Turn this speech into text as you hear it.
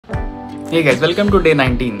Hey guys, welcome to day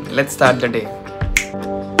 19. Let's start the day.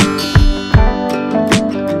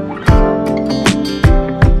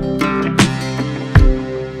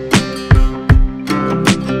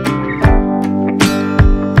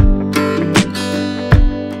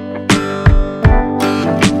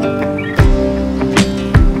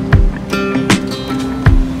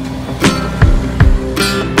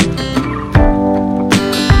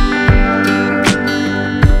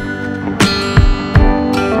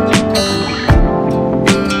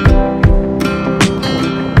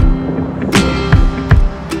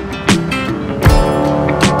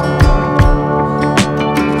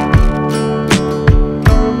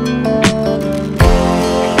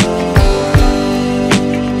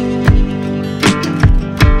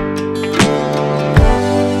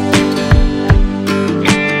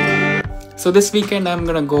 So this weekend I'm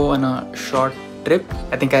gonna go on a short trip.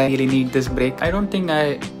 I think I really need this break. I don't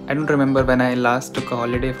remember when I last took a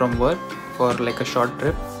holiday from work for like a short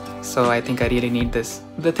trip. So I think I really need this.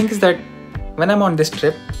 The thing is that when I'm on this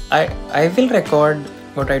trip, I will record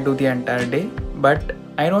what I do the entire day, but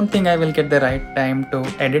I don't think I will get the right time to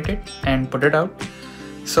edit it and put it out.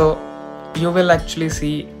 So you will actually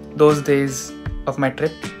see those days of my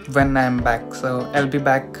trip when I'm back. So I'll be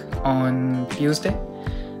back on Tuesday.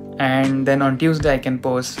 And then on Tuesday I can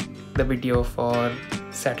post the video for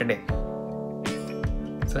Saturday.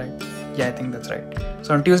 That's right. Yeah, I think that's right.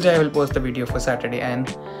 So on Tuesday I will post the video for Saturday and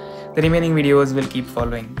the remaining videos will keep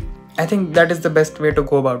following. I think that is the best way to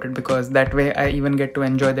go about it, because that way I even get to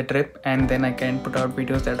enjoy the trip and then I can put out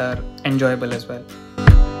videos that are enjoyable as well.